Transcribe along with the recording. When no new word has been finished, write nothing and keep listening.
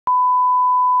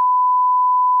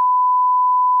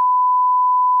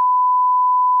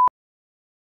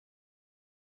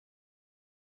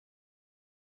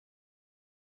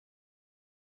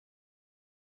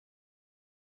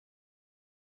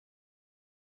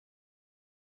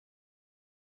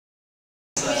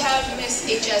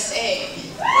is HSA.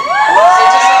 What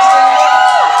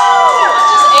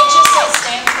does HSA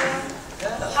stand for?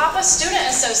 HAPA Student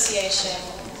Association.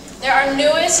 They're our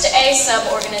newest A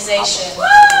sub-organization.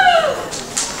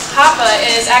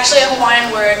 HAPA is actually a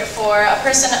Hawaiian word for a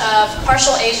person of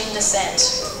partial Asian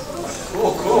descent.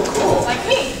 Cool, cool, cool. Like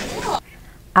me.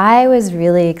 I was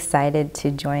really excited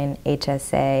to join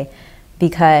HSA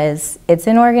because it's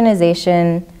an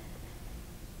organization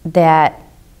that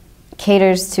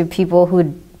caters to people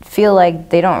who feel like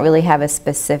they don't really have a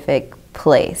specific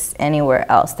place anywhere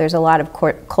else. There's a lot of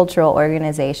cultural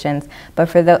organizations, but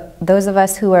for those of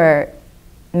us who are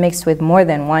mixed with more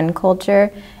than one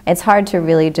culture, it's hard to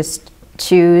really just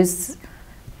choose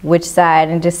which side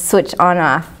and just switch on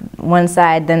off one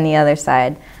side then the other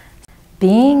side.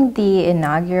 Being the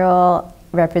inaugural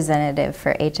representative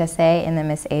for HSA in the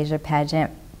Miss Asia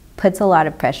pageant puts a lot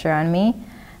of pressure on me,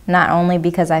 not only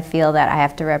because I feel that I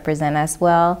have to represent us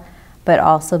well, but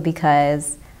also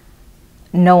because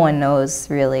no one knows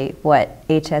really what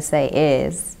HSA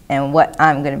is and what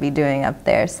I'm going to be doing up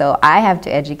there. So I have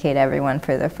to educate everyone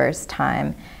for the first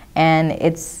time, and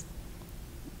it's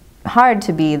hard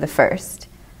to be the first.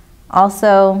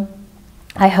 Also,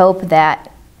 I hope that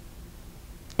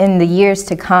in the years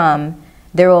to come,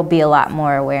 there will be a lot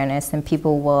more awareness and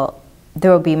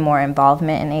there will be more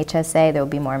involvement in HSA, there will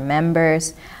be more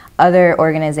members. Other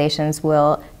organizations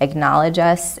will acknowledge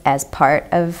us as part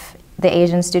of the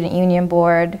Asian Student Union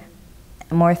Board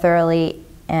more thoroughly,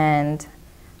 and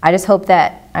I just hope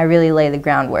that I really lay the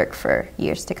groundwork for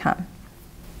years to come.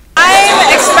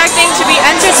 I'm expecting to be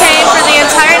entertained for the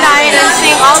entire night and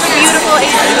seeing all the beautiful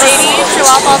Asian ladies show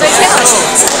off all their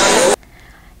talents.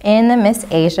 In the Miss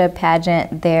Asia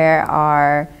pageant, there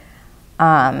are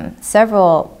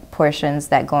several portions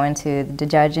that go into the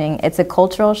judging. It's a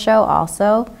cultural show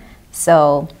also,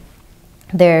 so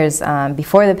there's,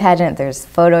 before the pageant, there's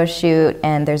photo shoot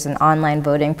and there's an online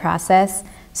voting process,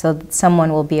 so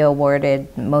someone will be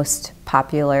awarded most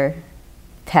popular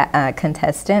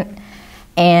contestant.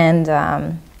 And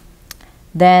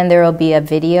then there will be a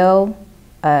video,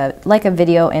 like a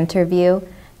video interview,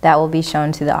 that will be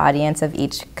shown to the audience of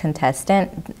each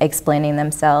contestant, explaining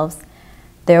themselves.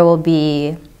 There will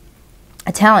be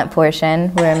a talent portion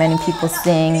where many people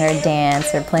sing or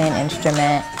dance or play an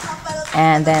instrument.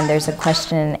 And then there's a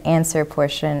question and answer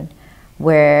portion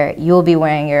where you'll be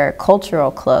wearing your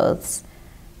cultural clothes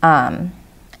and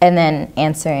then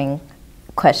answering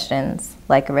questions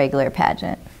like a regular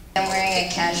pageant. I'm wearing a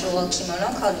casual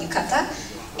kimono called yukata,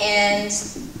 and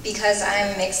because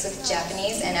I'm mixed with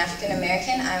Japanese and African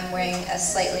American, I'm wearing a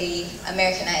slightly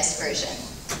Americanized version.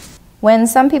 When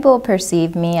some people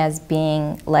perceive me as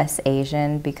being less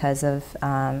Asian because of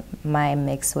my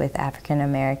mix with African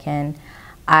American,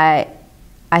 I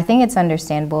think it's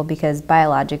understandable because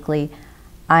biologically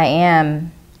I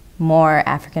am more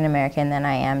African American than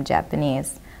I am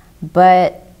Japanese.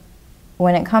 But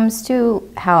when it comes to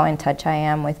how in touch I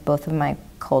am with both of my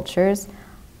cultures,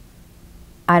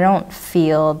 I don't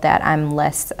feel that I'm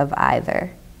less of either.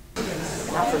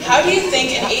 How do you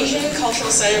think an Asian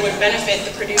Cultural Center would benefit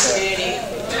the Purdue community?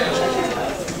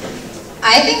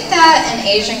 I think that an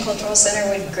Asian Cultural Center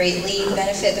would greatly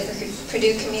benefit the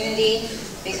Purdue community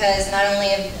because not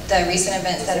only of the recent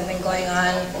events that have been going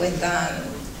on with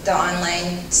the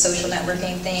online social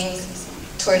networking things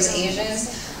towards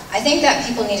Asians, I think that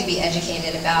people need to be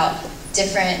educated about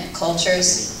different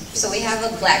cultures. So we have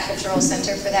a Black Cultural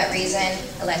Center for that reason,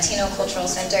 a Latino Cultural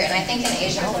Center, and I think an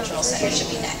Asian Cultural Center should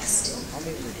be next.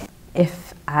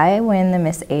 If I win the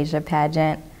Miss Asia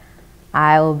pageant,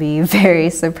 I will be very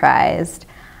surprised.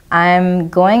 I'm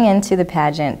going into the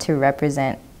pageant to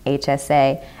represent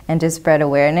HSA and to spread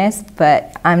awareness,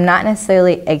 but I'm not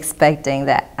necessarily expecting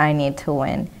that I need to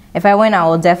win. If I win, I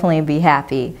will definitely be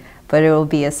happy, but it will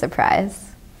be a surprise.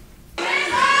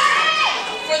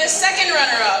 For the second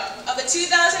runner-up of the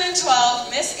 2012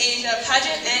 Miss Asia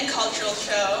Pageant and Cultural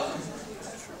Show,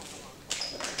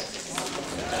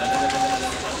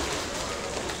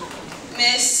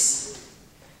 Miss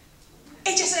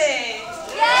HSA.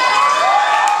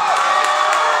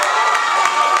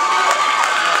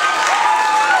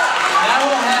 Now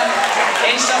we'll have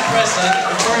A-Sub President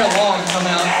Victoria Long come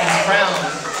out and crown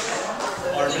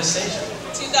our Miss Asia.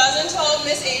 2012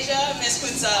 Miss Asia, Miss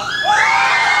Kutsa.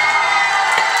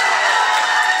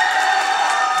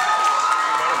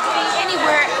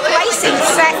 Anywhere placing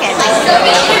second.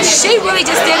 She really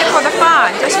just did it for the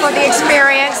fun, just for the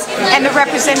experience and to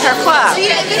represent her club.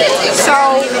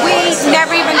 So we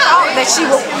never even thought that she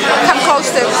would come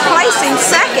close to placing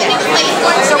second.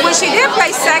 So when she did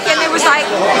place second, it was like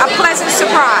a pleasant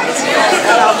surprise.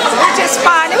 So we're just was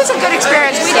fun. It was a good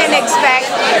experience. We didn't expect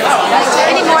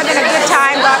any more than a good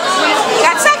time, but we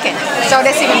got second, so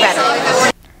that's even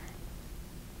better.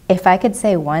 If I could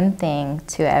say one thing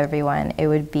to everyone, it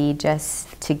would be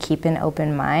just to keep an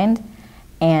open mind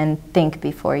and think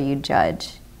before you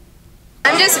judge.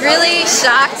 I'm just really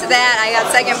shocked that I got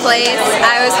second place.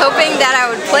 I was hoping that I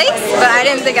would place, but I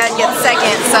didn't think I'd get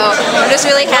second. So I'm just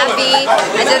really happy.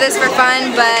 I did this for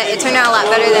fun, but it turned out a lot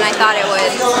better than I thought it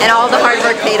would. And all the